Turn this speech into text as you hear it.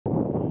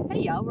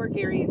Hey y'all, we're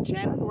Gary and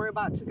Jen. We're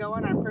about to go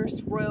on our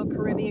first Royal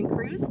Caribbean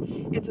cruise.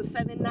 It's a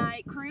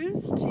 7-night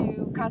cruise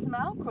to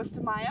Cozumel,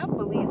 Costa Maya,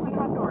 Belize, and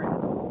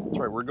Honduras. That's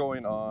right, we're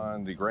going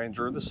on the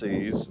Grandeur of the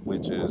Seas,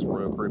 which is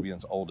Royal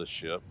Caribbean's oldest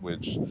ship,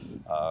 which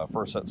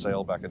first set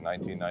sail back in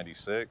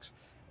 1996.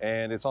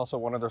 And it's also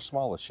one of their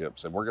smallest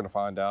ships. And we're going to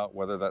find out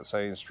whether that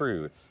saying is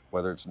true,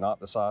 whether it's not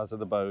the size of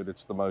the boat,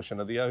 it's the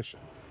motion of the ocean.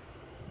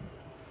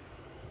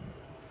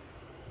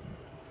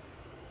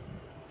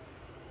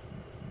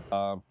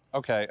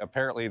 Okay,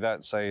 apparently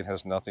that saying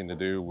has nothing to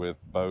do with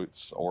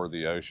boats or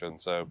the ocean.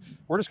 So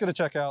we're just going to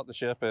check out the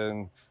ship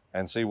and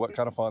see what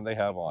kind of fun they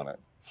have on it.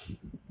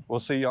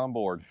 We'll see you on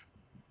board.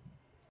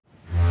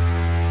 Well,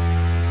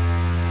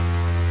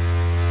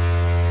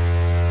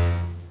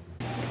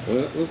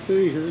 let's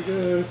see, here we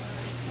go.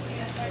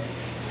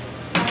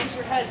 Mind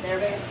your head there,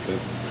 babe.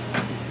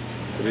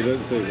 But it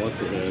doesn't say watch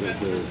your head, it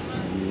says,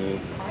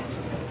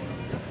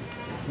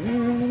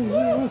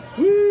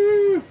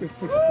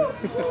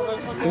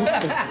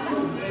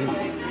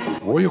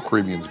 Royal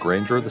Caribbean's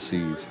Grandeur of the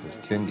Seas has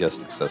 10 guest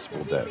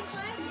accessible decks.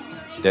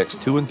 Decks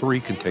 2 and 3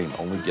 contain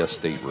only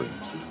guest staterooms.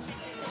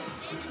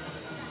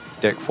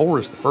 Deck 4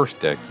 is the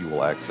first deck you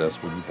will access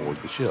when you board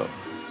the ship.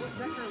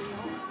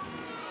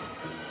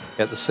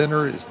 At the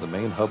center is the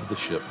main hub of the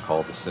ship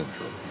called the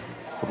Centrum.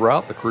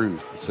 Throughout the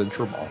cruise, the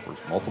Centrum offers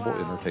multiple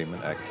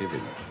entertainment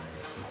activities,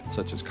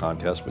 such as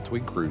contests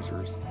between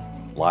cruisers,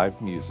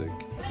 live music,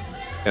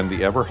 and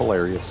the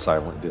ever-hilarious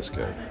silent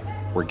disco,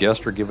 where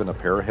guests are given a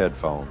pair of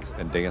headphones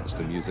and dance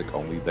to music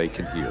only they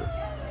can hear.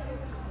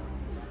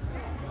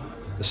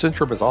 The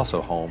Centrum is also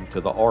home to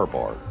the R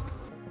Bar.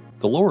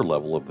 The lower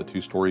level of the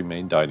two-story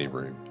main dining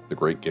room, the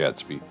Great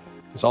Gatsby,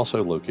 is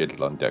also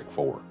located on Deck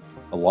 4,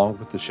 along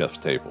with the Chef's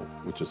Table,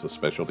 which is a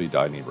specialty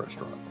dining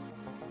restaurant.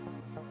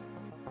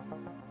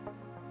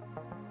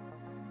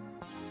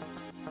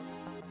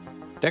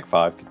 Deck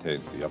 5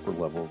 contains the upper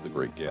level of the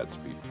Great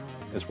Gatsby,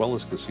 as well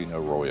as Casino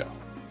Royale,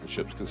 the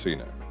ship's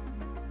casino.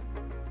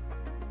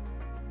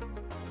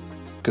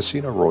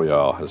 Casino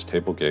Royale has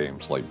table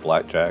games like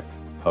blackjack,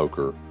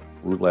 poker,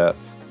 roulette,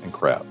 and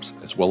craps,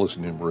 as well as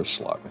numerous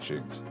slot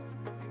machines.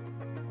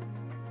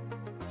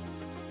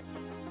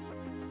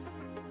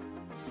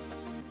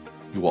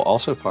 You will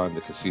also find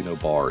the casino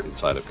bar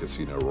inside of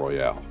Casino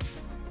Royale.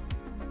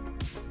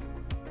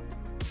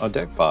 On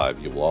Deck 5,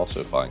 you will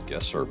also find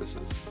guest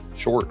services,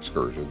 shore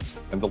excursions,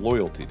 and the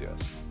loyalty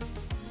desk.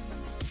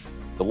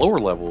 The lower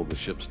level of the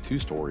ship's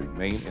two-story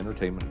main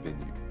entertainment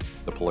venue,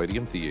 the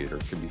Palladium Theater,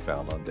 can be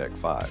found on Deck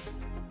 5.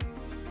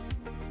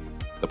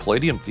 The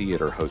Palladium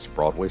Theater hosts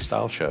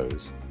Broadway-style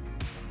shows,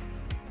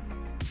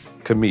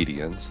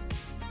 comedians,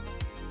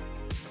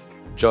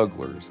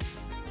 jugglers,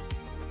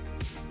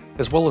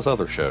 as well as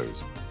other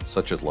shows,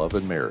 such as Love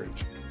and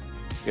Marriage.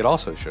 It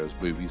also shows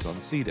movies on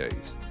sea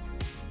days.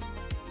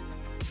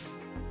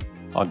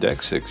 On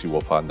Deck 6, you will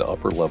find the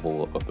upper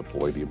level of the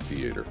Palladium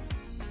Theater.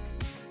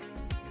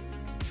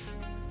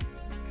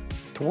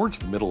 Towards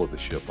the middle of the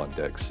ship on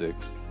Deck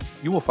 6,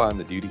 you will find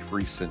the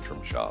duty-free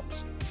Centrum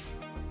shops.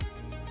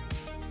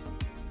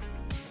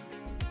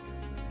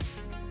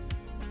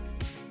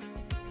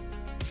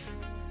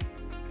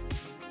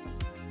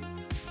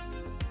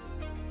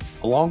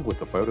 Along with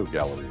the photo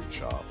gallery and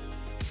shop,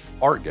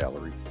 art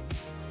gallery,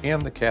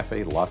 and the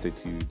Cafe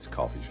Latitudes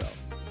coffee shop.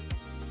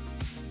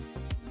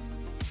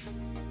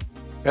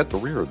 At the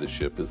rear of the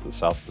ship is the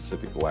South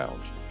Pacific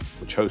Lounge,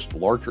 which hosts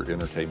larger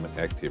entertainment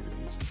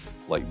activities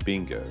like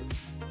bingo,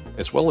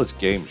 as well as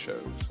game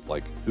shows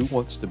like Who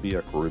Wants to Be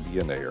a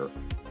Caribbeanaire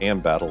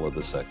and Battle of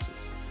the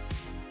Sexes.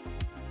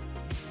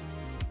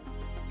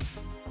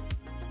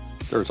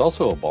 There is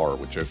also a bar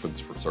which opens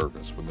for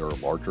service when there are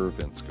larger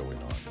events going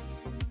on.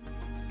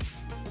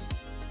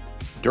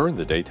 During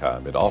the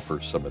daytime, it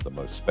offers some of the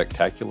most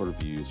spectacular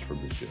views from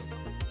the ship.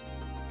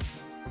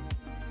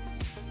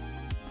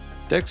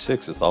 Deck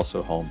 6 is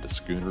also home to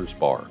Schooner's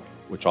Bar,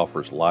 which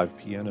offers live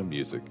piano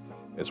music,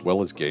 as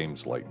well as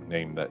games like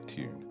Name That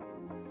Tune.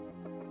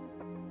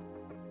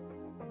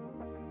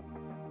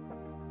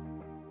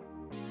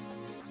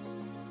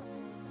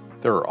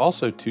 There are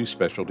also two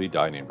specialty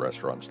dining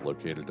restaurants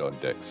located on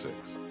Deck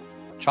 6.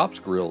 Chop's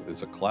Grill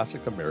is a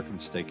classic American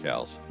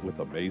steakhouse with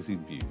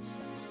amazing views.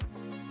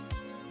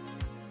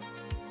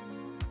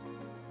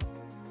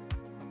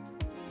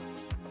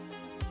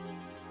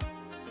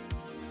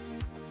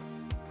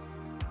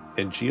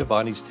 And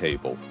Giovanni's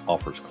Table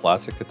offers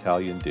classic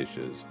Italian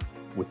dishes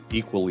with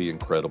equally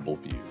incredible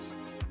views.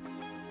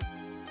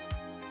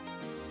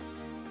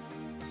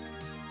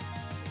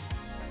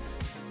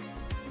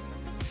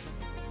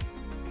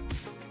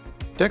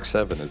 Deck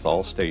 7 is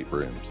all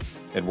staterooms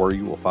and where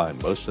you will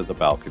find most of the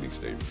balcony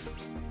staterooms.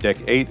 Deck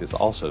 8 is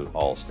also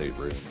all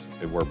staterooms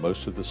and where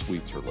most of the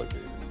suites are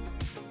located.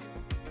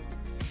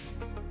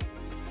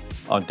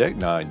 On Deck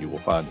 9 you will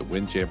find the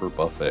Windjammer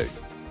Buffet,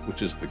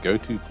 which is the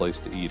go-to place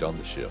to eat on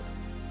the ship.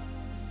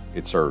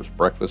 It serves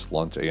breakfast,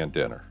 lunch, and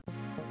dinner.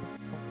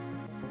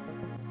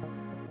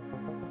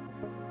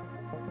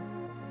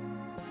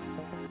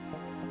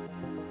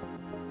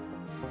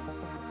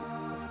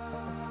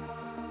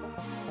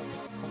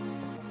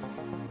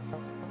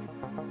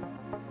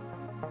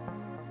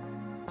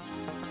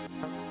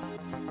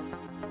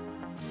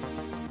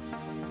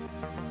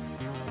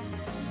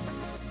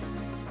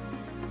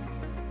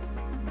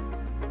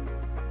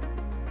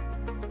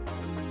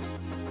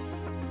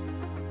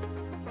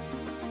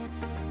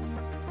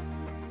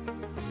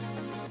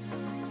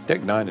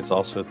 Deck 9 is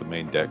also the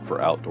main deck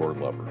for outdoor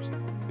lovers.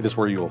 It is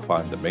where you will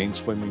find the main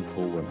swimming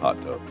pool and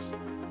hot tubs.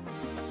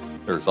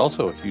 There is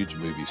also a huge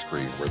movie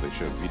screen where they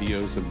show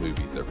videos and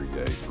movies every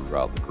day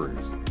throughout the cruise.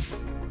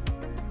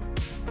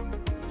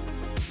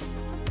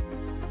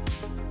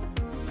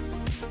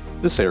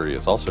 This area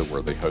is also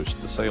where they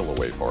host the sail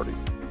away party.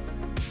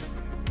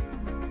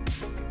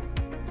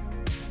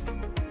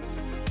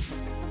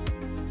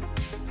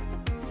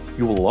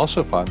 You will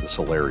also find the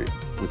solarium,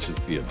 which is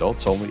the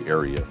adults-only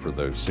area for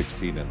those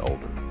 16 and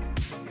older.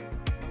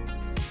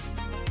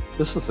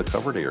 This is a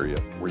covered area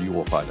where you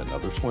will find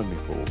another swimming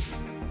pool,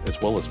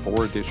 as well as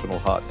 4 additional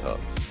hot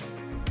tubs.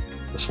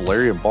 The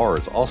solarium bar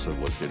is also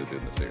located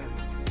in this area.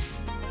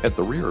 At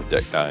the rear of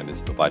Deck 9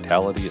 is the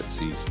Vitality at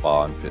Sea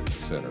Spa and Fitness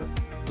Center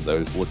for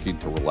those looking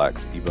to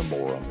relax even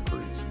more on the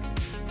cruise.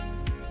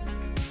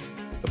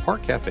 The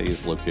Park Cafe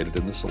is located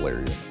in the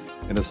solarium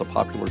and is a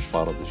popular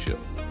spot on the ship.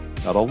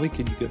 Not only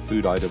can you get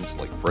food items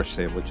like fresh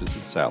sandwiches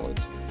and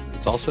salads,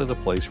 it's also the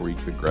place where you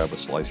can grab a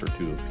slice or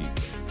two of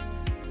pizza.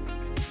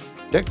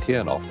 Deck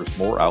 10 offers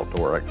more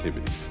outdoor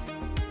activities,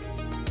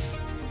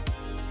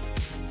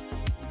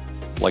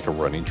 like a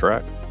running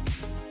track,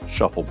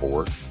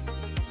 shuffleboard,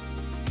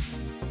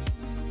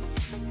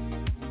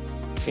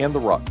 and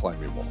the rock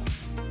climbing wall.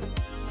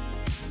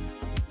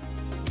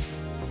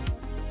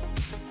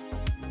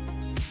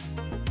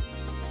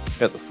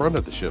 At the front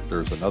of the ship,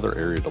 there is another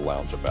area to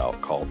lounge about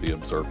called the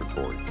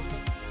Observatory.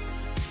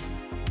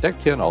 Deck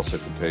 10 also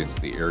contains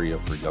the area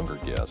for younger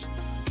guests,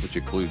 which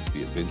includes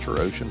the Adventure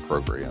Ocean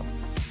program,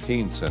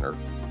 Teen Center,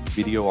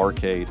 Video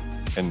Arcade,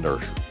 and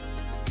Nursery.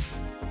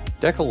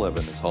 Deck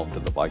 11 is home to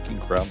the Viking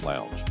Crown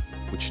Lounge,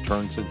 which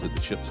turns into the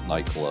ship's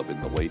nightclub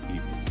in the late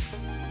evening.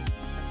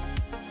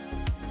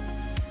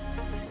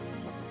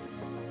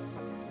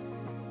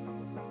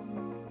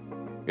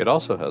 It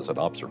also has an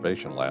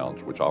observation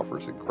lounge which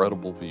offers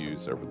incredible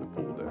views over the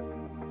pool deck.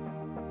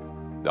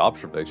 The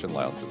observation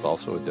lounge is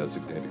also a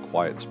designated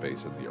quiet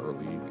space in the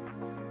early evening,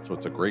 so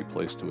it's a great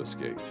place to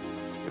escape.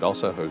 It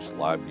also hosts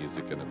live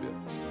music and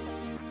events.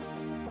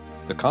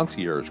 The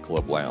Concierge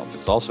Club Lounge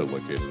is also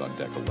located on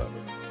Deck 11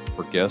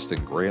 for guests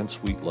in Grand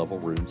Suite level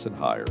rooms and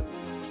higher,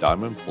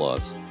 Diamond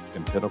Plus,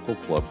 and Pinnacle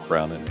Club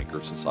Crown and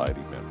Anchor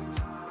Society members.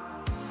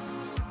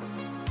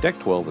 Deck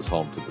 12 is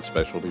home to the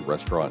specialty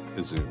restaurant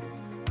Izumi,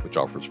 which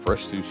offers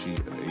fresh sushi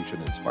and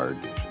Asian-inspired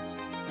dishes.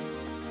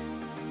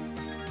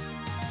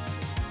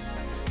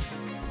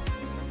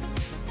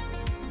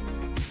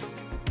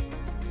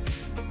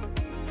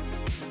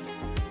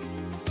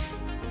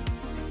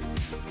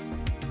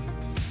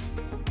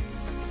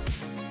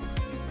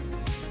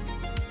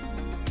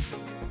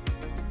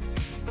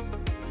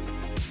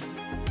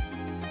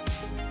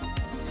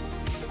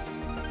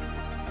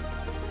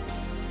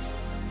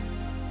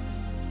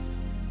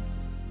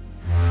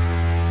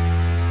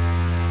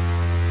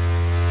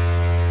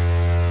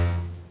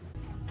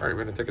 All right,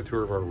 we're gonna take a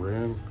tour of our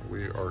room.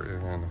 We are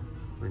in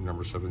room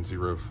number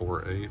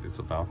 7048. It's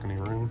a balcony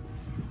room.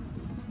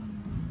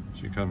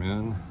 So you come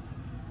in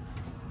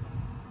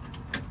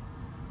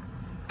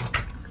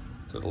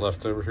to the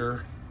left over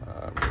here.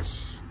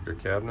 There's your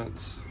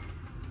cabinets.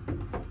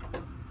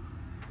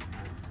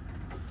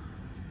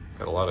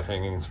 Got a lot of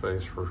hanging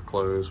space for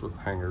clothes with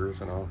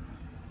hangers and all.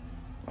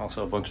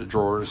 Also a bunch of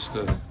drawers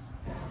to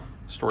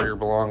store your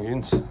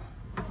belongings.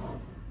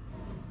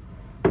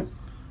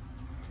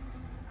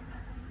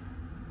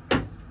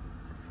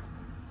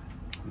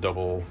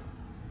 Double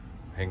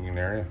hanging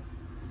area.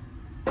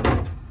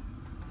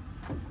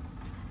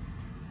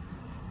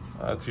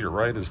 To your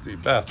right is the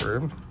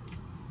bathroom.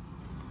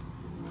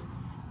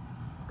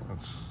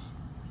 It's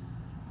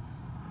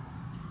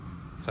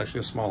actually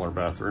a smaller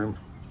bathroom.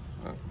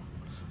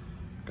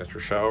 Got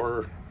your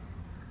shower,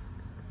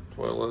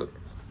 toilet.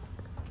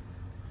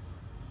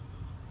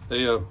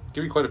 They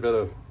give you quite a bit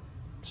of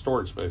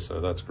storage space, so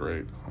that's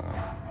great.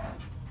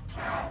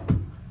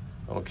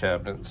 Little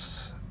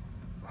cabinets.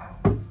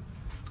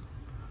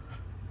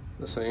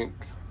 The sink,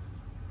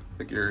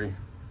 the Gary,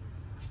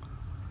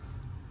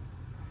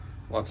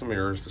 lots of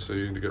mirrors to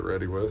see, to get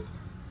ready with.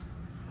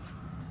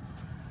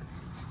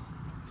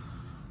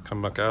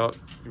 Come back out,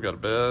 you've got a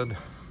bed,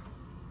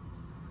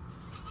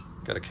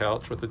 got a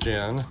couch with a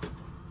gin.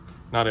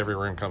 Not every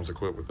room comes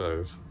equipped with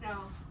those.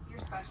 No, you're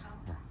special.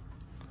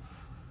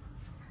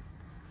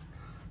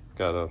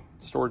 Got a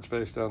storage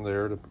space down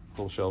there,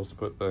 little shelves to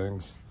put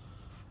things.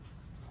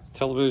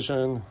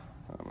 Television,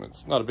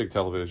 it's not a big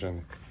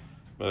television,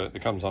 but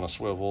it comes on a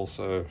swivel,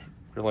 so if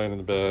you're laying in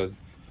the bed,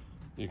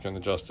 you can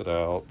adjust it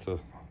out to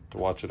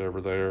watch it over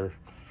there,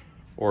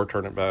 or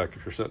turn it back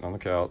if you're sitting on the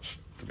couch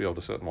to be able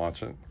to sit and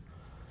watch it.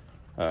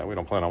 We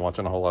don't plan on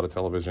watching a whole lot of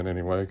television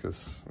anyway,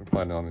 because we're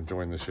planning on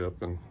enjoying the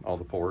ship and all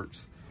the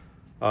ports.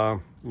 You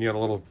got a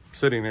little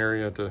sitting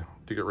area to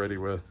get ready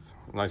with,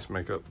 nice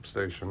makeup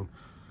station,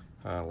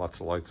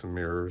 lots of lights and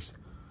mirrors.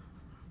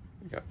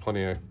 You got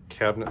plenty of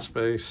cabinet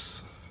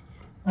space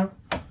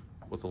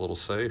with a little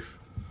safe.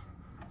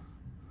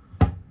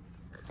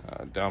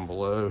 Down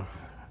below,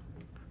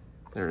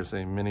 there is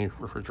a mini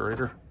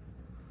refrigerator.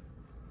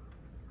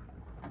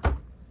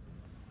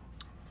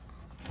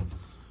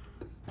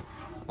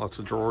 Lots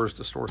of drawers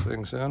to store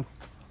things in.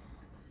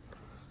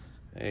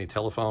 A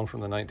telephone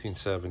from the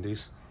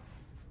 1970s.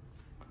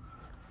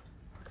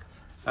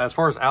 As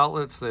far as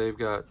outlets, they've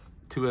got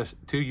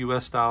two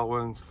US style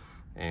ones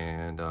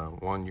and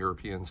one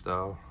European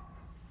style.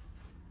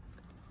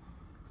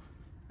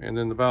 And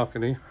then the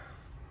balcony.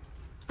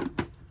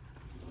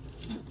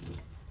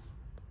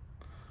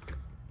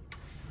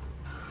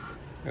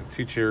 Got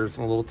 2 chairs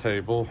and a little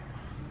table.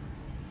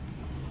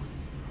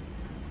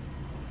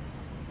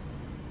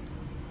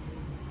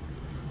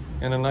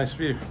 And a nice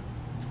view.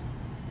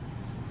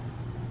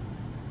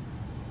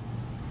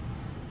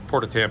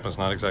 Port of Tampa is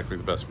not exactly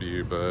the best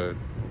view, but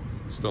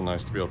it's still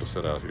nice to be able to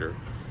sit out here.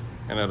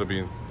 And it'll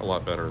be a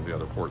lot better than the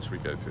other ports we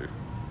go to.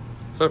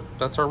 So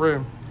that's our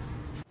room.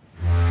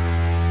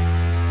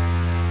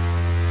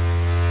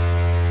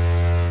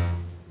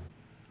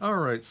 All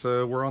right,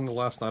 so we're on the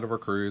last night of our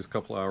cruise, a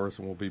couple hours,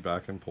 and we'll be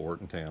back in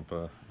port in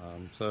Tampa.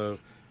 So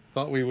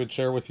thought we would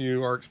share with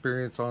you our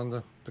experience on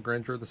the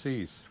Grandeur of the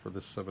Seas for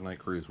this 7-night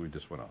cruise we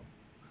just went on.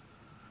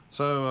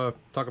 So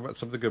talk about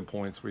some of the good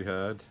points we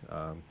had.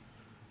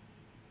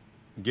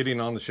 Getting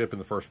on the ship in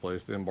the first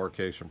place, the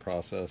embarkation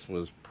process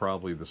was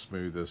probably the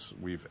smoothest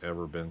we've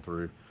ever been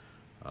through.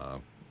 I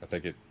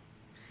think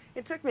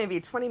it took maybe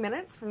 20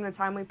 minutes from the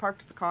time we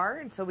parked the car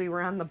until we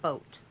were on the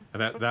boat.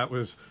 And that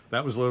was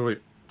literally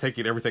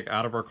taking everything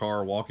out of our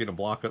car, walking a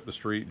block up the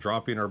street,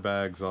 dropping our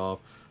bags off,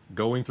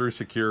 going through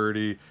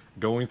security,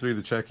 going through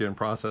the check-in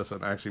process,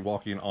 and actually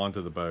walking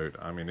onto the boat.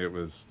 I mean, it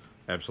was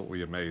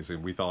absolutely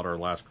amazing. We thought our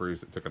last cruise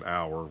that took an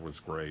hour was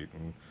great,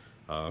 and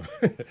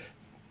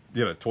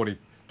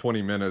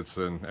 20 minutes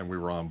and we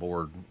were on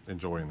board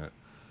enjoying it.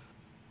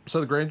 So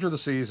the Grandeur of the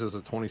Seas is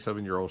a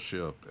 27-year-old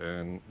ship,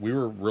 and we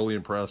were really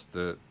impressed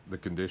at the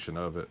condition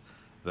of it.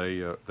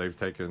 They've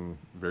taken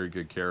very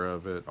good care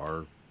of it.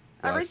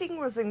 Everything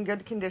was in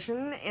good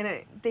condition,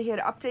 and they had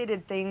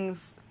updated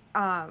things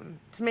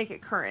to make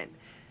it current.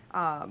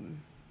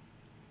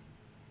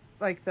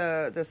 Like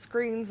the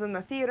screens in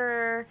the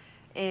theater,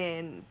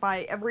 and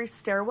by every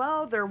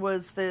stairwell there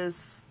was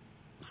this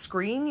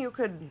screen you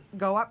could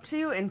go up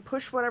to and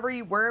push wherever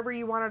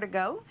you wanted to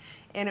go,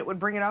 and it would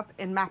bring it up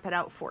and map it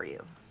out for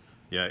you.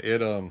 Yeah,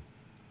 it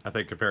I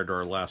think compared to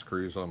our last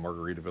cruise on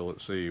Margaritaville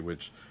at Sea,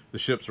 which the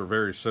ships are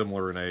very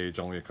similar in age,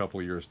 only a couple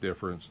of years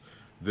difference,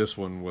 this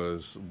one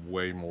was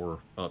way more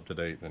up to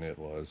date than it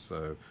was.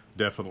 So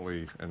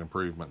definitely an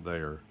improvement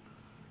there.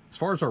 As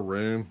far as our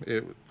room,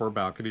 for a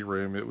balcony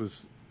room, it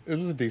was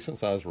a decent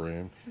sized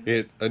room.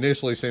 It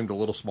initially seemed a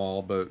little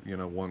small, but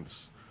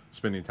once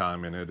spending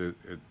time in it, it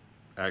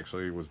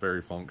actually was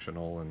very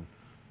functional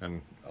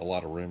and a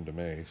lot of room to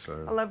me.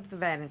 So I loved the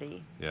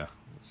vanity. Yeah.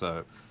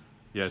 So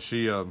yeah,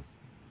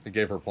 it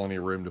gave her plenty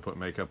of room to put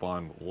makeup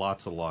on,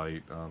 lots of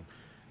light.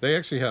 They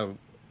actually have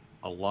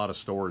a lot of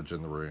storage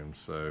in the room,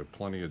 so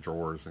plenty of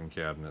drawers and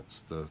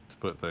cabinets to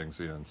put things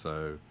in.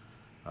 So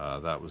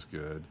that was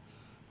good.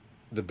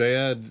 The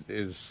bed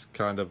is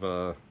kind of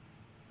a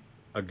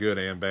good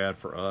and bad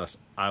for us.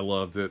 I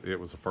loved it. It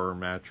was a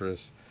firm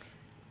mattress.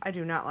 I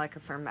do not like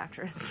a firm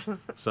mattress.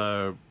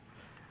 So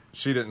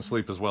she didn't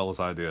sleep as well as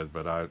I did,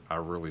 but I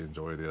really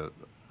enjoyed it.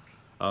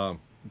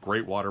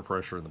 Great water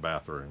pressure in the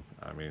bathroom.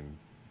 I mean,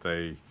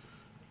 you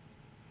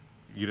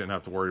didn't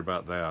have to worry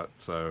about that.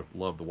 So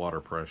love the water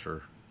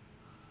pressure.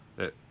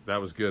 That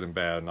was good and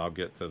bad, and I'll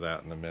get to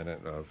that in a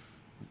minute of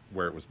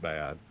where it was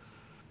bad.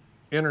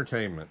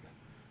 Entertainment.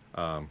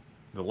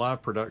 The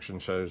live production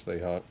shows they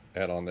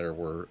had on there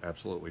were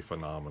absolutely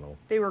phenomenal.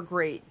 They were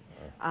great.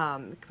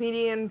 The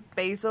comedian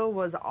Basil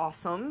was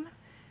awesome.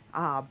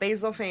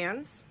 Basil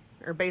fans,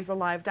 or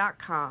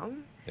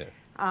basillive.com.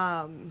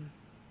 Yeah.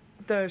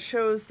 The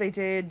shows they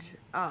did,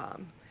 it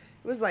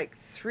was like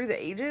through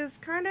the ages,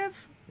 kind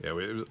of. Yeah,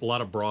 it was a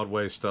lot of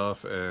Broadway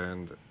stuff,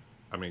 and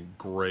I mean,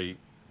 great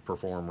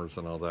performers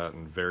and all that,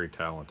 and very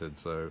talented.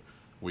 So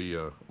we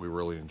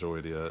really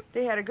enjoyed it.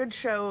 They had a good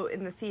show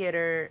in the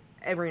theater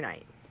every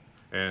night.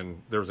 And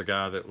there was a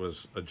guy that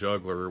was a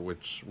juggler,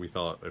 which we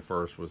thought at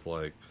first was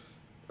like,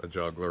 a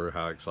juggler,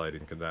 how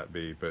exciting could that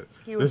be? But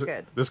he was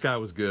good. This guy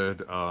was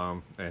good,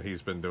 and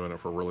he's been doing it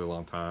for a really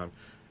long time.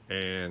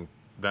 And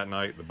that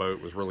night the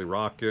boat was really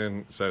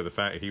rocking, so the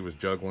fact he was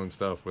juggling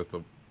stuff with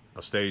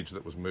a stage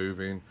that was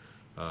moving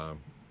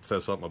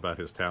says something about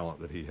his talent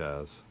that he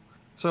has.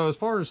 So as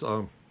far as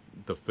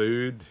the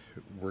food,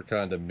 we're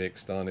kind of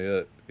mixed on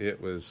it.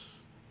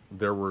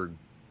 There were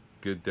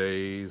good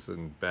days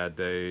and bad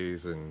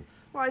days, and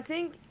well, I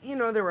think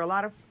there were a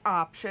lot of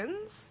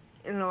options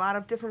in a lot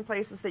of different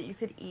places that you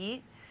could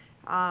eat.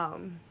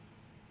 Yeah.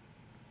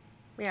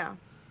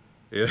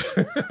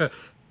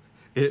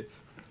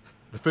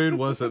 The food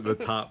wasn't the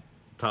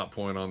top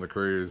point on the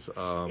cruise.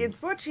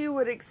 It's what you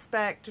would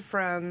expect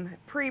from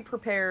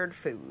pre-prepared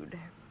food,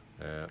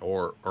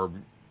 or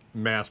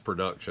mass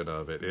production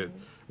of it.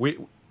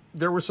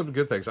 There were some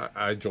good things.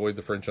 I enjoyed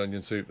the French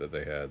onion soup that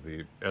they had.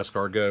 The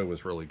escargot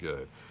was really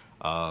good,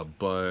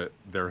 but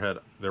there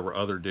were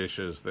other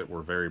dishes that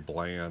were very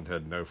bland,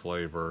 had no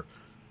flavor,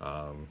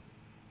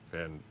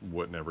 and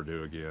would never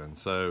do again.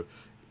 So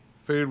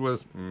food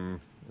was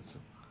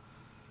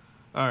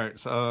All right,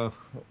 so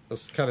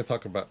let's kind of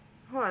talk about...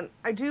 Hold on.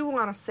 I do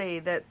want to say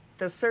that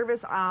the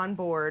service on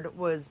board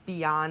was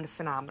beyond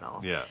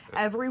phenomenal. Yeah.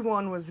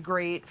 Everyone was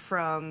great,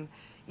 from,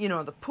 you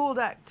know, the pool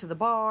deck to the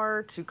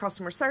bar to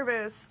customer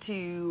service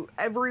to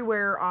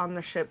everywhere on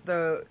the ship.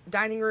 The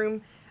dining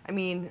room, I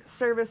mean,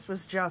 service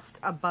was just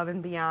above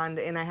and beyond,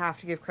 and I have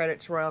to give credit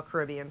to Royal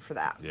Caribbean for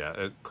that.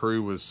 Yeah,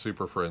 crew was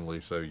super friendly,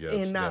 so yes,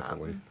 And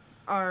definitely.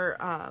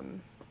 Our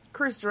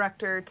cruise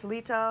director,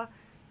 Talita,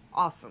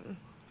 awesome.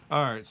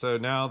 All right, so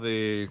now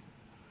the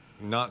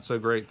not so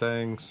great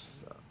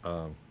things.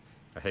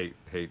 I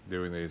hate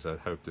doing these. I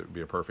hoped it would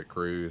be a perfect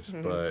cruise,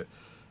 but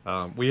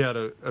we had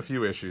a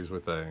few issues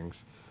with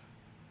things.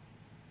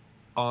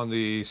 On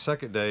the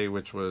second day,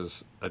 which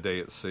was a day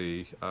at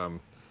sea,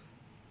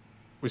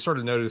 we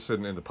started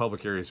noticing in the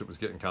public areas it was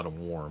getting kind of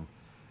warm.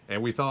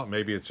 And we thought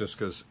maybe it's just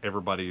because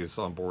everybody is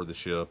on board the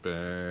ship.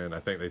 And I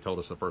think they told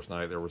us the first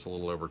night there was a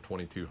little over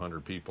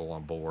 2,200 people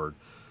on board.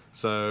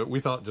 So we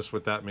thought just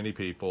with that many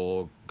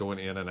people going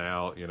in and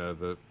out, you know,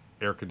 the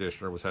air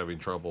conditioner was having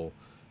trouble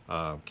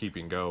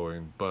keeping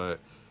going. But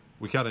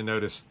we kind of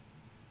noticed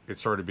it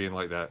started being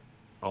like that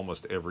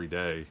almost every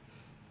day.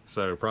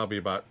 So probably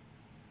about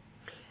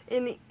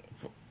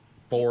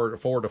four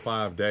to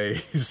 5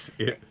 days.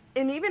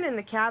 And even in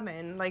the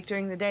cabin, like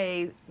during the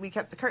day, we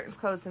kept the curtains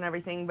closed and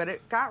everything, but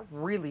it got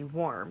really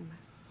warm.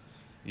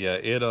 Yeah,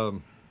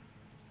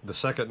 the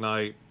second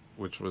night,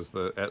 which was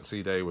the at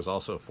sea day, was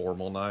also a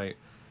formal night,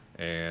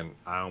 and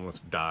I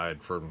almost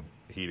died from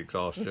heat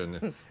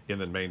exhaustion in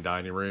the main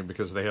dining room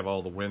because they have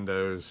all the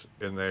windows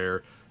in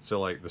there.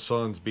 So like the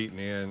sun's beating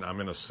in, I'm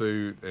in a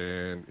suit,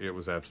 and it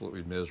was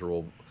absolutely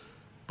miserable.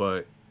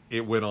 But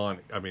it went on,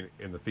 I mean,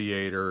 in the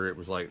theater, it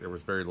was like there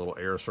was very little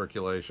air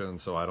circulation,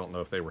 so I don't know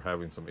if they were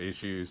having some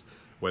issues,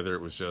 whether it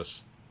was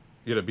just,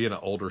 you know, being an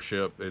older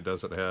ship, it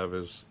doesn't have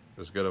as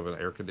good of an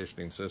air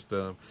conditioning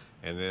system.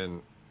 And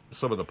then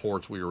some of the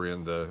ports we were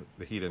in, the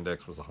heat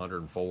index was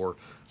 104,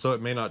 so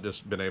it may not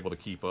just been able to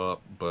keep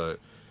up, but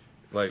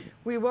like...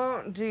 We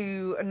won't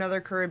do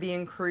another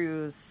Caribbean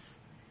cruise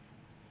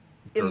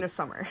in the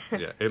summer.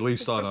 Yeah, at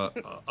least on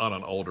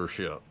an older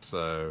ship,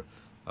 so...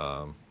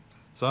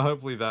 So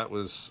hopefully that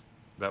was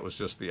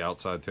just the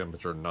outside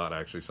temperature, not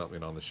actually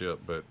something on the ship,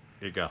 but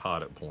it got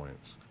hot at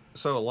points.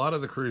 So a lot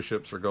of the cruise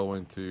ships are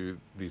going to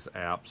these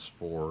apps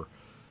for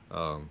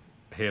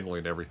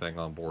handling everything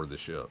on board the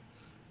ship.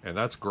 And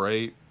that's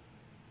great.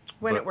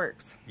 When it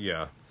works.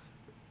 Yeah.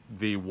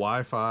 The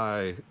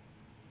Wi-Fi,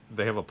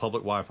 they have a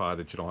public Wi-Fi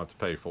that you don't have to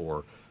pay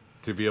for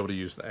to be able to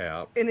use the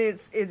app. And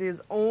it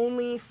is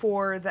only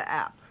for the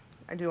app.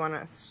 I do want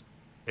to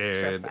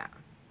stress that.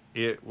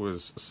 It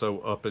was so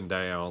up and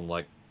down,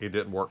 like it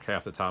didn't work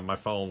half the time. My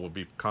phone would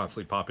be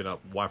constantly popping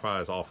up,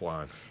 Wi-Fi is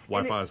offline,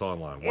 Wi-Fi is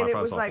online, Wi-Fi is offline. And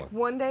it was like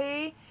one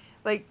day,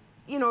 like,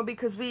 you know,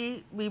 because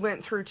we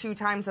went through 2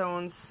 time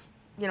zones,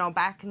 you know,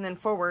 back and then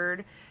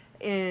forward,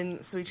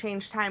 and so we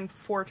changed time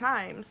 4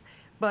 times.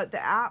 But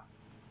the app,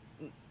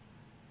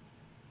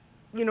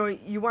 you know,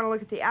 you want to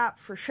look at the app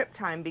for ship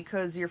time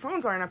because your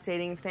phones aren't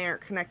updating if they aren't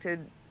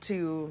connected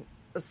to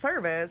a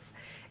service.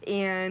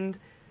 And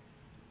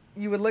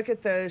you would look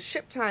at the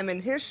ship time,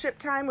 and his ship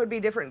time would be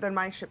different than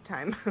my ship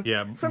time.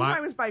 Yeah,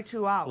 sometimes by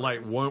 2 hours.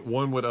 Like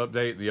one would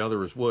update, the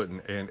others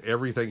wouldn't, and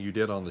everything you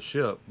did on the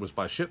ship was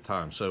by ship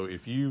time. So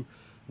if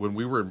when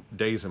we were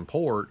days in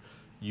port,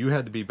 you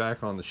had to be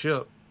back on the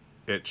ship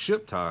at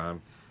ship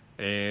time,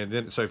 and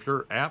then so if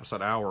your app's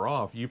an hour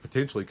off, you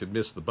potentially could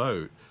miss the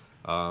boat.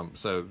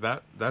 So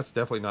that's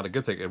definitely not a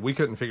good thing, and we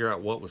couldn't figure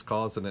out what was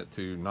causing it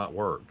to not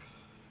work.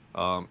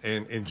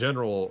 And in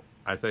general,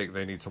 I think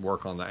they need some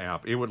work on the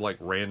app. It would like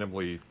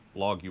randomly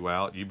log you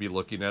out. You'd be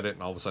looking at it,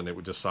 and all of a sudden it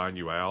would just sign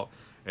you out,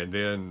 and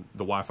then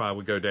the Wi-Fi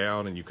would go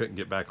down, and you couldn't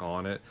get back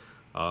on it.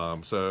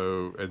 And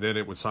then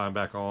it would sign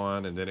back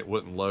on, and then it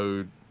wouldn't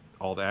load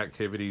all the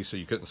activities, so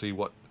you couldn't see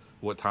what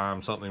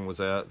time something was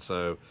at.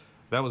 So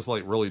that was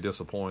like really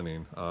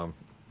disappointing.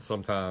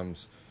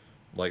 Sometimes,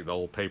 like the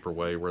old paper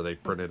way where they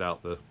printed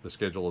out the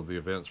schedule of the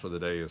events for the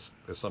day is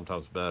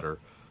sometimes better.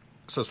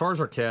 So as far as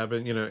our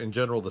cabin, you know, in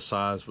general, the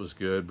size was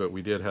good, but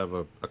we did have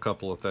a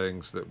couple of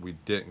things that we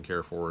didn't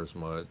care for as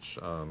much.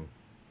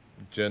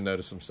 Jen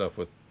noticed some stuff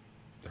with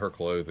her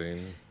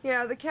clothing.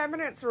 Yeah, the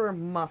cabinets were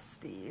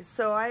musty,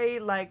 so I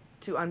like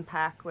to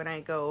unpack when I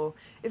go,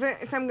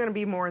 if I'm going to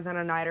be more than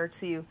a night or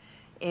two,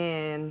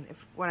 and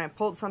when I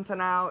pulled something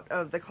out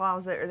of the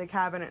closet or the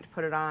cabinet to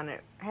put it on,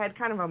 it had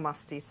kind of a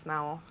musty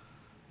smell.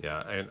 Yeah,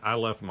 and I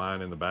left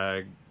mine in the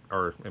bag,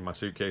 or in my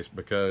suitcase,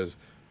 because...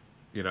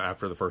 You know,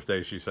 after the first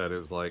day, she said it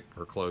was like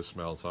her clothes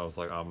smelled. So I was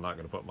like, I'm not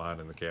going to put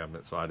mine in the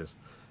cabinet. So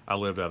I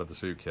lived out of the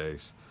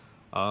suitcase.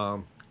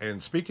 And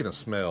speaking of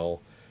smell,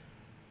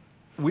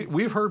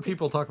 we've heard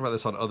people talk about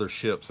this on other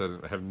ships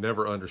and have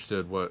never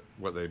understood what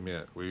they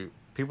meant.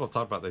 People have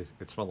talked about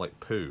it smelled like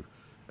poo.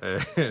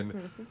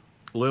 And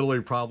literally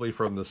probably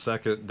from the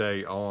second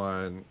day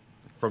on,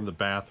 from the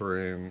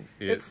bathroom,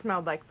 it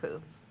smelled like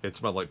poo. It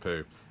smelled like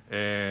poo.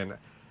 And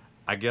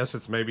I guess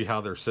it's maybe how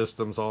their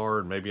systems are,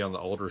 and maybe on the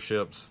older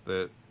ships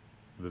that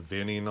the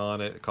venting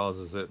on it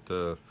causes it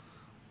to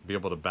be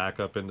able to back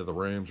up into the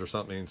rooms or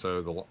something.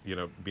 So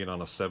being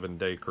on a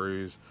 7-day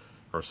cruise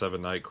or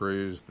 7-night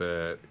cruise,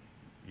 that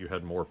you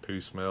had more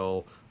poo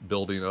smell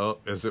building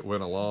up as it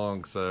went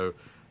along. So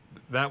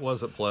that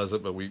wasn't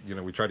pleasant, but we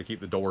tried to keep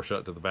the door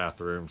shut to the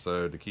bathroom,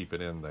 so to keep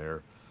it in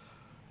there.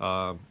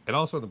 And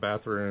also in the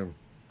bathroom,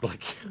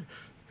 like,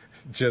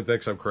 Jen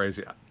thinks I'm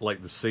crazy.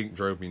 Like, the sink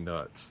drove me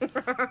nuts.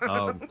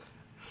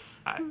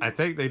 I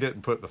think they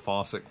didn't put the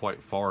faucet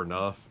quite far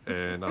enough,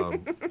 and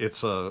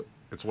it's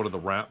one of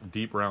the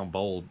deep round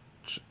bowl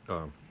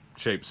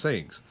shaped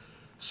sinks.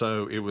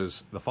 So it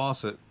was the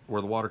faucet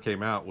where the water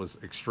came out was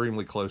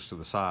extremely close to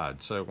the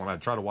side. So when I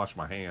try to wash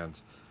my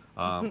hands,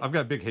 I've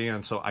got big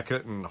hands, so I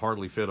couldn't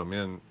hardly fit them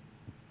in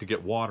to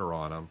get water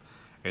on them.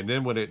 And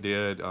then when it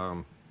did,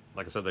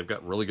 like I said, they've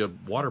got really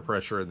good water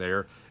pressure in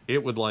there.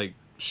 It would like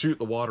shoot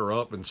the water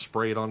up and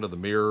spray it onto the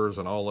mirrors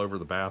and all over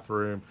the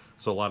bathroom.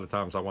 So a lot of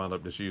times I wound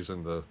up just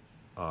using the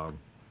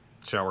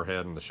shower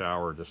head in the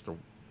shower just to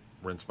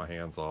rinse my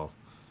hands off.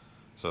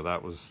 So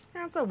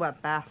that's a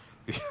wet bath.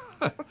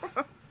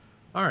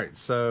 All right,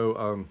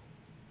 so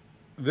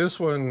this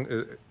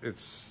one,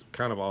 it's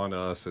kind of on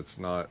us. It's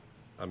not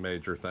a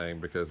major thing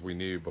because we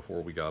knew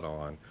before we got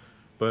on,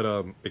 but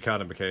it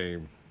kind of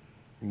became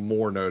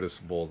more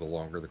noticeable the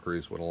longer the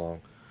cruise went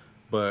along.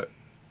 But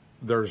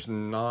there's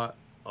not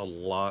a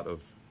lot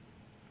of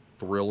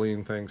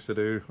thrilling things to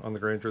do on the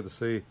Grandeur of the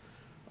Sea,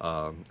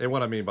 and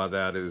what I mean by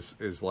that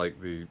is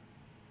like the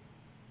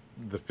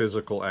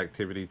physical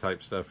activity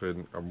type stuff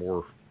and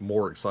are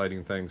more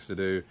exciting things to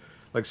do.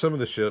 Like some of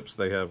the ships,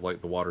 they have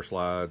like the water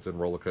slides and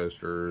roller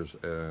coasters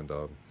and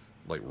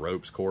like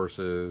ropes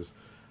courses.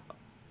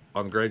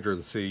 On the Grandeur of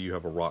the Sea, you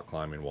have a rock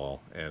climbing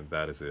wall, and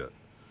that is it.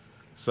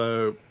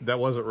 So that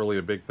wasn't really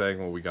a big thing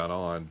when we got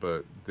on,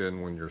 but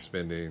then when you're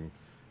spending,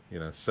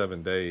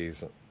 7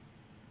 days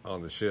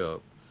on the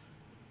ship,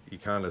 you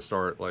kind of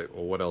start like,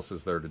 well, what else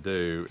is there to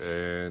do?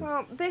 And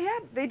well,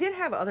 they did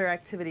have other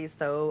activities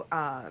though.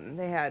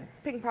 They had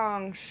ping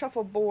pong,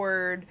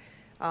 shuffleboard.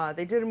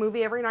 They did a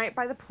movie every night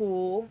by the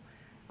pool.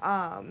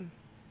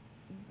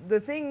 The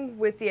thing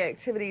with the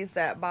activities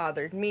that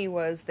bothered me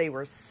was they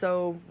were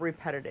so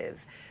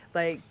repetitive.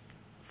 Like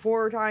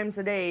 4 times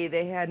a day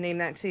they had Name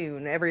That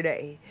Tune every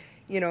day.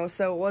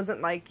 So it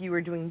wasn't like you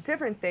were doing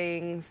different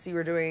things. You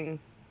were doing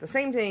the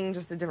same thing,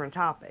 just a different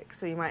topic.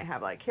 So you might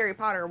have like Harry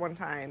Potter one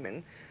time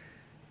and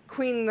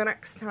Queen the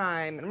next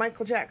time and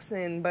Michael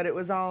Jackson, but it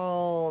was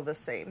all the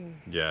same.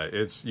 Yeah,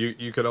 it's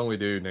you could only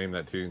do Name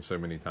That Tune so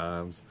many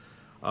times.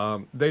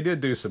 They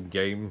did do some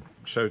game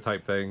show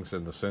type things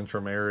in the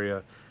Centrum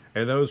area,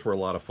 and those were a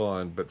lot of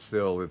fun, but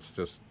still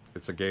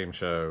it's a game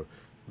show.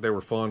 They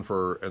were fun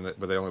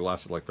but they only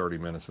lasted like 30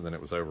 minutes and then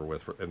it was over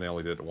with, and they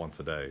only did it once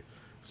a day.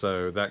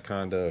 So that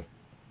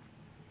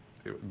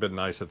it would have been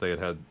nice if they had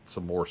had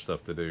some more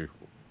stuff to do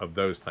of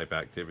those type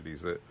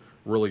activities that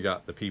really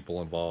got the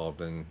people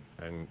involved and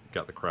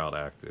got the crowd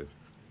active.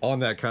 On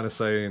that kind of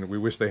saying, we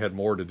wish they had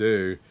more to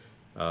do.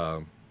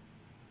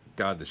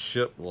 God, the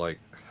ship, like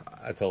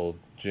I told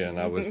Jen,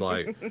 I was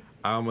like,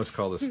 I almost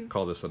call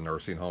this a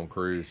nursing home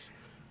cruise.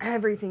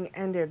 Everything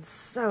ended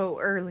so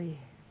early.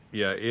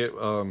 Yeah, it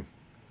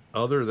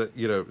other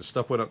than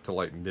stuff went up to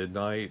like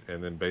midnight,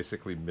 and then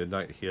basically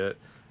midnight hit,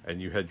 and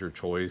you had your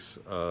choice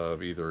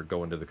of either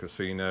going to the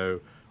casino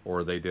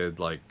or they did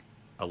like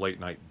a late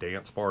night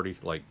dance party,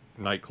 like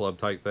nightclub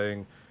type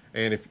thing.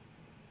 And if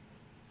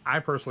I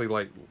personally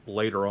like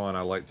later on,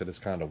 I like to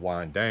just kind of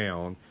wind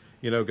down,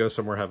 go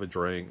somewhere, have a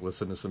drink,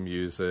 listen to some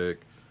music.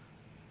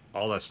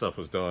 All that stuff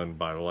was done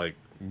by like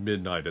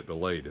midnight at the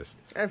latest,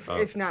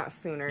 if not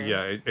sooner.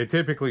 Yeah, it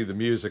typically the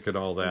music and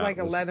all that it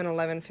was like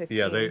 11:15.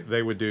 Yeah,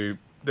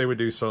 they would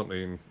do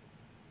something,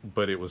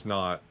 but it was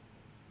not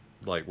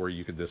like where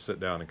you could just sit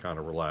down and kind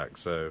of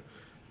relax. So,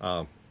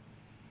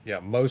 yeah,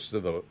 most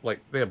of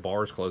they had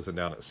bars closing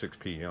down at 6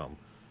 p.m.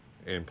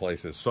 in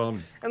places.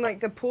 Some and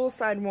like the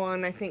poolside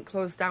one, I think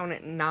closed down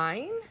at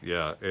 9.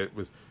 Yeah, it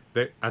was.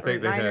 I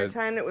think they 9 had or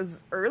 10. It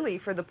was early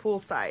for the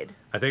poolside.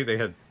 I think they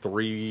had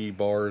 3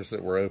 bars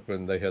that were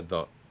open. They had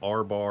the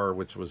R bar,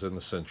 which was in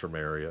the Centrum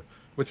area,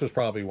 which was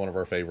probably one of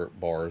our favorite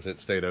bars. It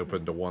stayed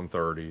open to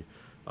 1:30.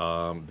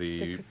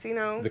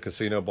 The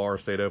casino bar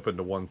stayed open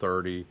to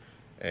 1:30,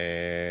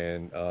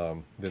 and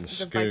then the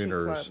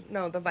Schooners.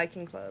 The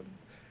Viking Club.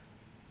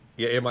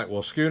 Yeah, it might.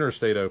 Well, Schooners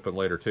stayed open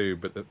later too.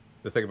 But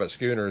the thing about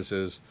Schooners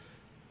is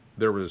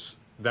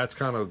that's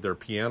kind of their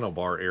piano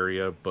bar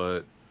area,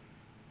 but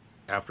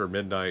after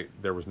midnight,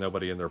 there was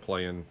nobody in there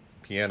playing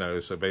piano,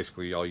 so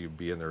basically all you'd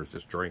be in there is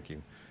just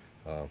drinking.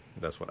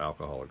 That's what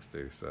alcoholics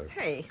do. So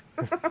hey,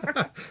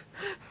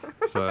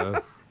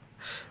 so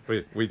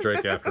we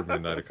drank after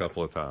midnight a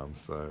couple of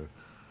times.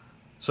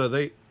 So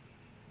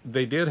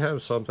they did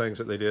have some things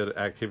that they did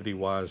activity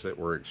wise that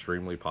were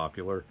extremely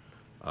popular.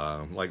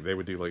 Like they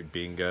would do like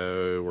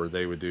bingo, or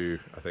they would do,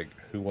 I think,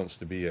 Who Wants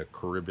to Be a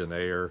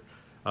Caribbean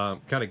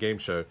kind of game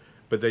show.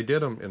 But they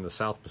did them in the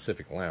South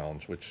Pacific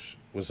Lounge, which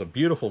was a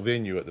beautiful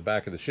venue at the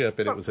back of the ship,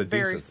 and it was a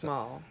very decent,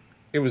 small.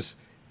 It was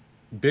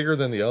bigger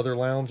than the other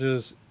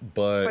lounges,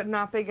 but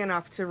not big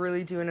enough to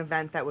really do an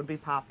event that would be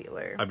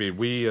popular. I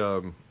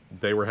mean,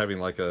 they were having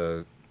like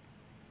a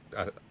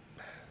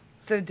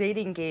the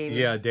dating game.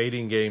 Yeah,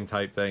 dating game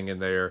type thing in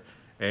there.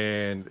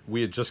 And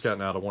we had just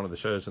gotten out of one of the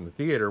shows in the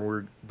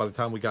theater. By the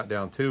time we got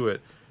down to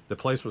it, the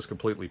place was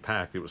completely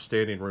packed. It was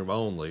standing room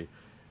only.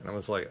 And I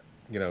was like,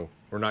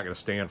 we're not going to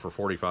stand for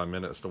 45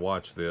 minutes to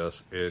watch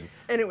this. And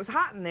it was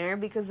hot in there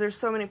because there's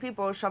so many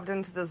people shoved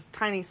into this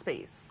tiny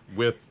space.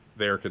 With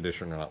the air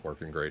conditioner not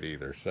working great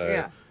either. So,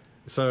 yeah.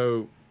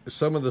 So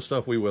some of the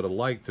stuff we would have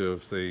liked to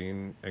have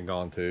seen and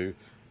gone to,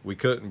 we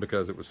couldn't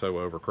because it was so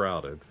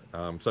overcrowded.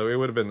 So it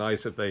would have been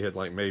nice if they had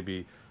like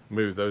maybe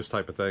moved those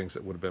type of things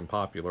that would have been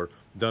popular,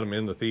 done them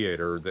in the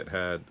theater that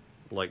had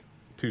like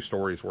 2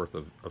 stories worth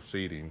of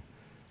seating.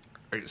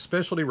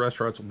 Specialty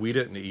restaurants, we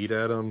didn't eat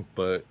at them,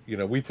 but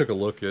we took a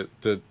look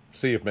to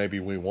see if maybe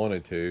we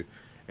wanted to,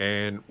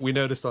 and we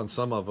noticed on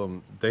some of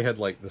them they had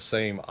like the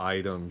same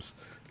items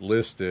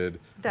listed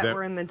that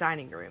were in the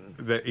dining room,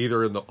 that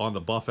either on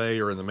the buffet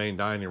or in the main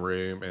dining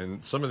room,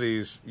 and some of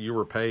these you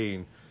were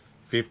paying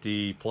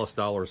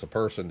 $50+ a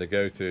person to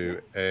go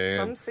to,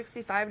 and some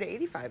 $65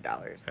 to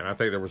 $85. And I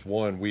think there was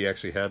one we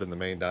actually had in the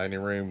main dining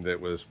room that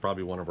was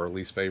probably one of our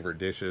least favorite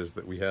dishes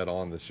that we had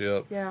on the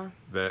ship. Yeah.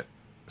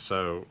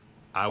 So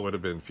I would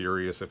have been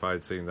furious if I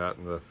had seen that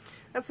in the.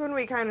 That's when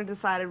we kind of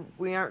decided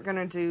we aren't going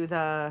to do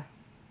the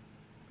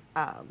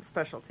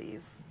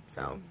specialties.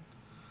 So.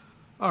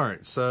 All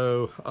right.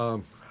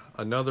 So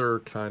another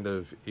kind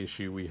of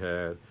issue we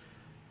had,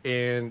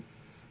 and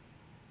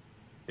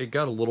it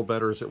got a little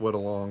better as it went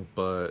along,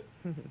 but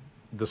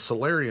the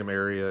solarium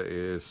area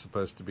is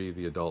supposed to be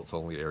the adults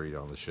only area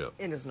on the ship.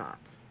 It is not.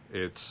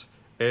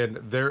 And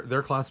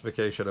their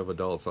classification of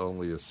adults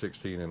only is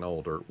 16 and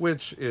older,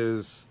 which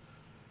is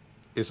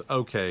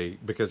okay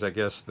because I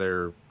guess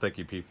they're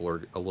thinking people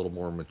are a little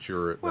more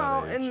mature at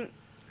that age.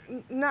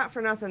 And not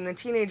for nothing, the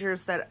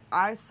teenagers that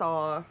I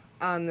saw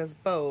on this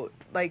boat,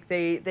 like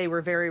they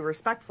were very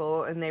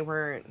respectful and they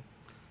weren't.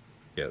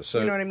 Yeah, so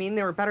you know what I mean?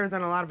 They were better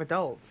than a lot of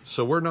adults.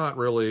 So we're not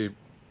really,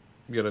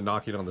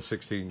 knocking on the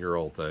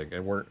 16-year-old thing,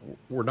 and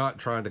we're not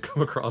trying to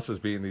come across as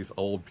being these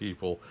old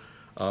people.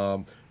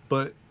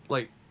 But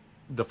like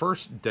the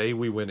first day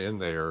we went in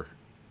there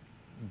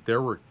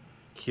were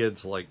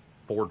kids like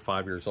 4 and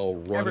 5 years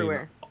old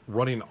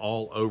running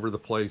all over the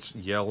place,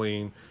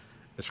 yelling,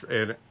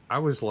 and I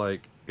was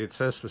like, it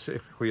says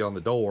specifically on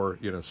the door,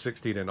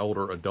 16 and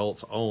older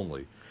adults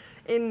only.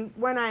 And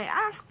when I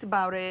asked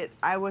about it,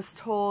 I was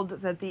told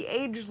that the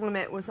age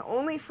limit was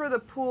only for the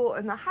pool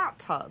and the hot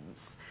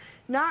tubs,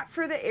 not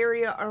for the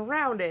area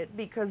around it,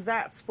 because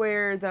that's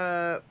where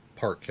the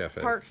Park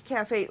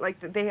Cafe, like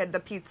they had the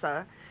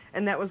pizza,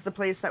 and that was the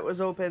place that was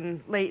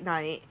open late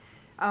night,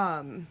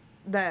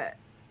 that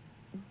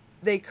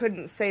they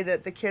couldn't say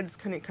that the kids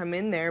couldn't come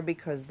in there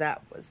because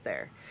that was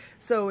there.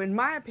 So in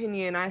my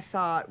opinion, I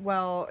thought,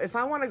 well, if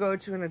I want to go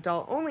to an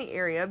adult-only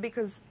area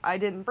because I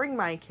didn't bring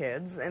my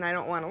kids and I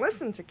don't want to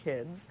listen to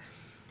kids,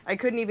 I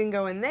couldn't even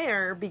go in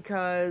there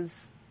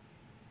because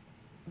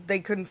they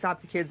couldn't stop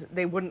the kids.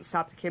 They wouldn't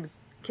stop the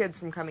kids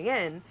from coming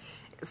in.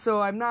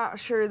 So I'm not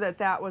sure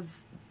that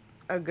was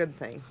a good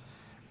thing.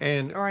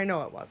 Or I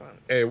know it wasn't.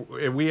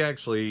 And we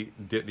actually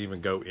didn't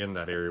even go in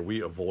that area.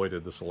 We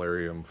avoided the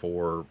solarium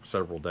for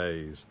several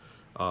days.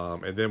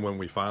 And then when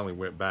we finally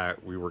went back,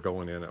 we were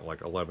going in at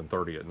like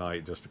 11:30 at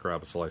night just to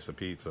grab a slice of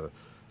pizza.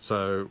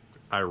 So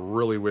I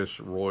really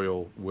wish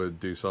Royal would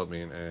do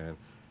something and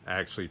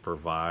actually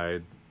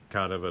provide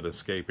kind of an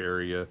escape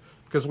area.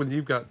 Because when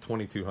you've got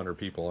 2,200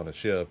 people on a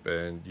ship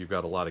and you've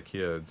got a lot of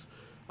kids,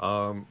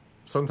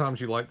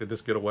 sometimes you like to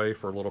just get away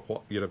for a little,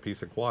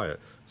 peace and quiet.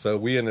 So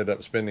we ended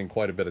up spending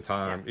quite a bit of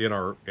time in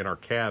our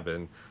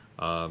cabin,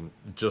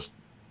 just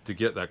to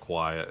get that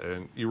quiet.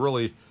 And you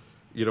really,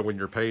 when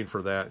you're paying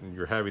for that and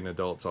you're having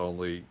adults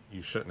only,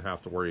 you shouldn't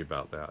have to worry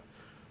about that.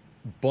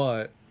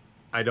 But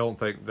I don't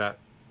think that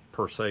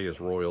per se is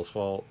Royal's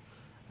fault.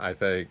 I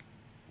think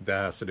that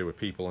has to do with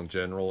people in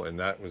general, and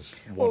that was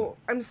one. Well,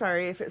 I'm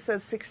sorry, if it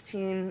says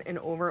 16 and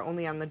over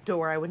only on the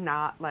door, I would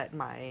not let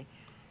my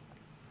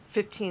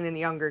 15 and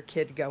younger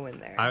kid go in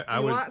there. Do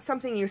you want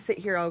something, you sit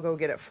here, I'll go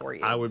get it for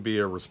you. I would be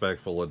a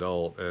respectful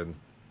adult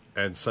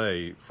and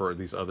say for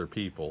these other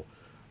people,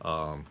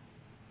 I'm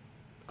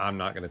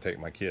not going to take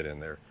my kid in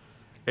there.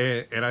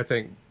 And I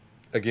think,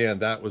 again,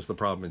 that was the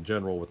problem in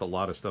general with a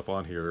lot of stuff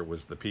on here. It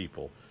was the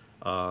people.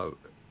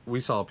 We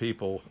saw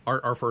people,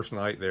 our first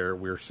night there,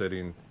 we were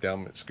sitting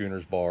down at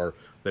Schooner's Bar.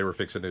 They were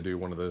fixing to do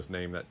one of those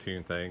name that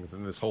tune things,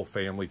 and this whole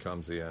family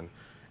comes in,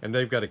 and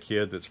they've got a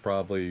kid that's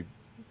probably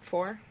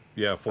 4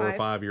 or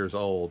 5 years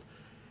old,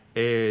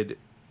 and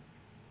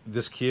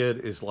this kid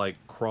is like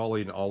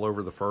crawling all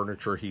over the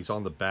furniture. He's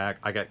on the back.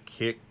 I got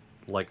kicked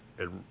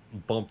and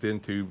bumped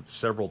into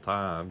several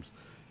times.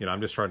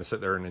 I'm just trying to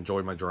sit there and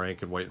enjoy my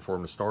drink and waiting for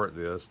him to start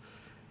this,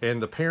 and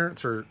the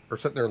parents are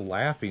sitting there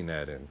laughing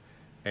at him.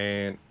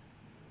 And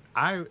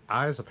I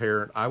as a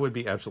parent, I would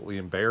be absolutely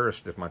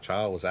embarrassed if my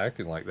child was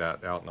acting like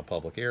that out in a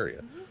public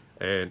area.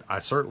 And I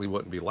certainly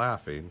wouldn't be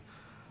laughing.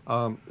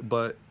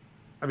 But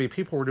I mean,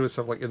 people were doing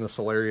stuff like in the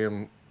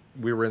solarium.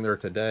 We were in there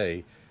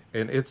today,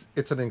 and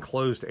it's an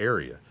enclosed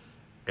area,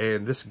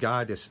 and this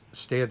guy just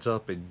stands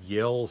up and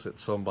yells at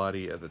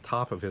somebody at the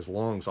top of his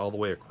lungs all the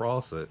way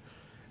across it.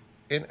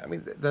 And I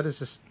mean, that is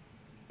just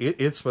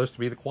it's supposed to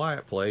be the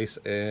quiet place,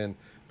 and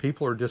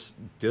people are just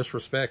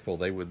disrespectful.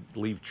 They would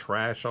leave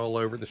trash all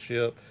over the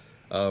ship.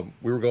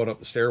 We were going up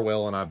the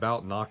stairwell, and I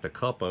about knocked a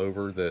cup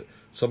over that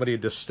somebody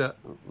had just stepped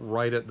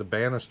right at the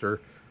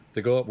banister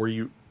to go up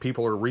where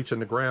people are reaching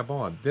to grab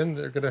on. Then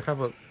they're going to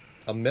have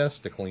a mess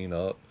to clean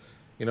up,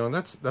 and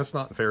that's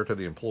not fair to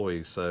the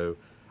employees. So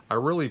I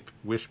really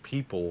wish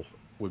people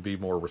would be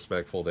more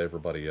respectful to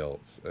everybody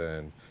else,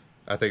 and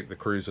I think the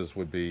cruises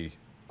would be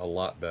a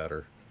lot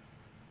better.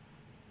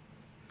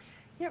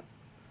 Yep.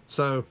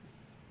 So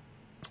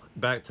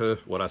back to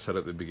what I said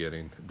at the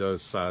beginning,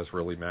 does size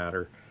really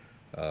matter?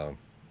 Do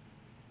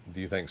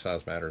you think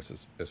size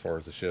matters as far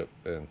as a ship,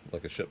 and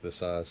like a ship this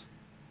size?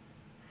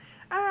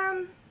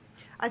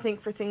 I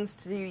think for things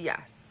to do,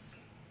 yes.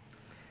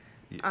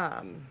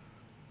 Yeah.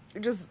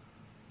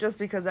 Just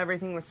because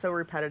everything was so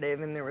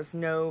repetitive and there was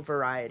no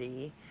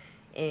variety,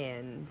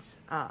 and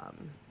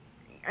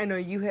I know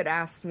you had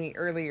asked me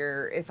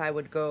earlier if I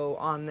would go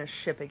on this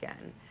ship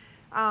again.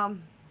 I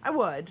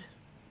would.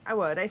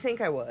 I think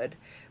I would,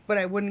 but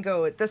I wouldn't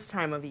go at this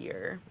time of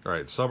year.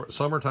 Right.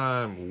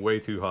 Summertime,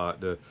 way too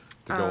hot to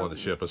go on the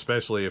ship,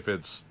 especially if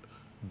it's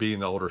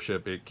being the older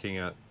ship. It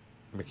can't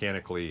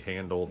mechanically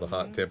handle the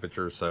hot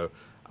temperatures. So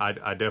I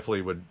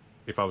definitely would,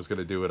 if I was going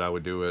to do it, I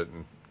would do it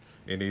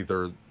in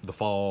either the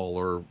fall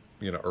or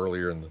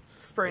earlier in the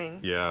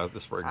spring. Yeah, the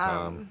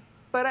springtime.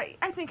 But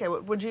I think I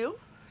would. Would you?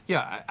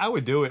 Yeah, I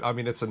would do it. I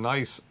mean,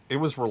 it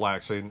was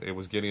relaxing. It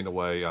was getting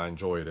away. I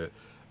enjoyed it.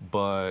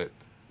 But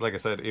like I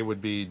said, it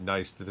would be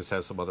nice to just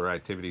have some other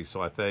activities.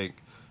 So I think,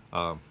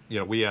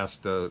 we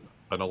asked an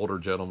older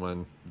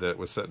gentleman that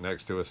was sitting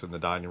next to us in the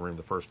dining room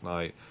the first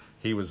night.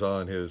 He was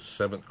on his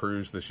 7th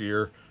cruise this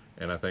year,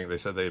 and I think they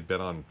said they had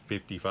been on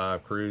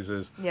 55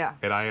 cruises. Yeah.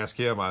 And I asked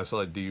him, I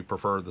said, do you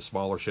prefer the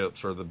smaller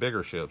ships or the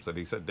bigger ships? And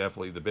he said,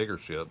 definitely the bigger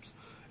ships.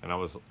 And I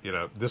was,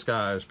 this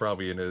guy is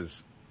probably in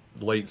his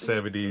late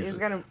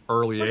 70s,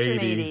 early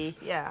 80s. 80,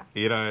 yeah.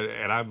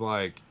 And I'm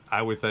like,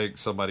 I would think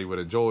somebody would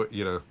enjoy,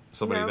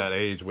 somebody that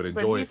age would enjoy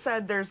it. But he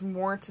said there's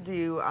more to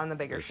do on the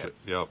bigger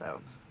ships. Yep.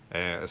 So.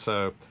 And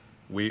so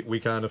we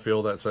kind of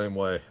feel that same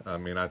way. I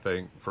mean, I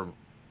think from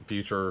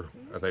future,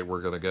 I think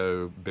we're going to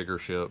go bigger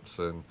ships.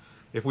 And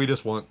if we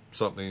just want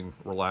something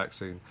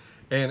relaxing,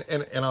 and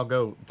I'll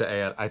go to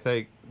add, I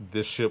think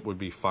this ship would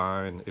be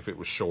fine if it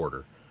was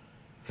shorter.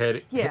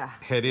 Had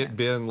it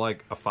been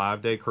like a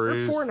 5-day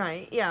cruise, or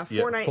 4-night,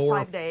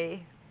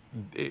 5-day,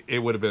 it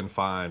would have been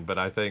fine. But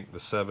I think the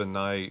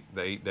 7-night,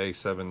 the 8-day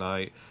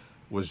 7-night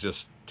was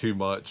just too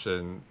much,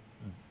 and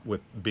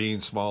with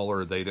being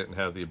smaller, they didn't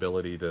have the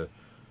ability to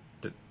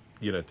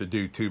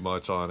do too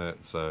much on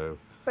it. So,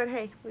 but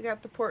hey, we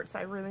got the ports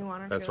I really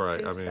wanted to go to. That's right.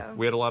 Too, I mean, so.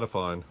 We had a lot of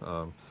fun.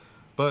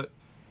 But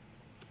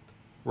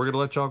we're going to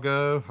let y'all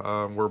go.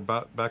 We're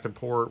back in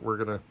port. We're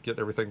going to get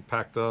everything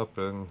packed up,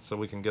 and so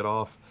we can get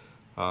off.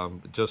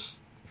 Just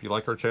if you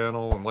like our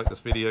channel and like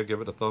this video,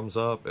 give it a thumbs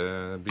up,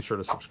 and be sure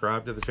to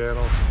subscribe to the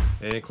channel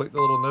and click the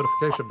little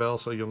notification bell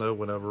so you'll know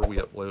whenever we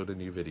upload a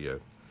new video.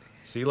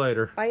 See you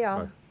later. Bye,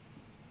 y'all. Bye.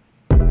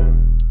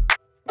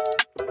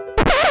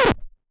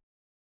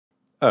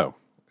 Oh,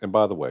 and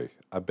by the way,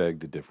 I beg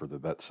to differ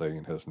that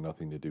saying has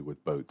nothing to do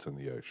with boats in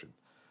the ocean.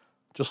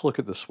 Just look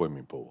at the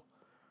swimming pool.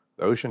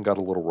 The ocean got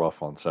a little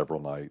rough on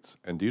several nights,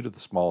 and due to the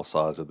small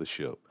size of the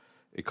ship,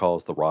 it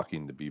caused the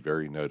rocking to be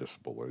very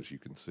noticeable, as you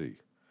can see.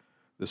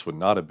 This would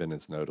not have been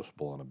as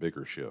noticeable on a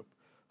bigger ship,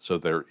 so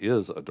there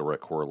is a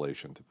direct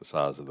correlation to the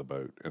size of the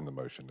boat and the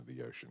motion of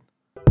the ocean.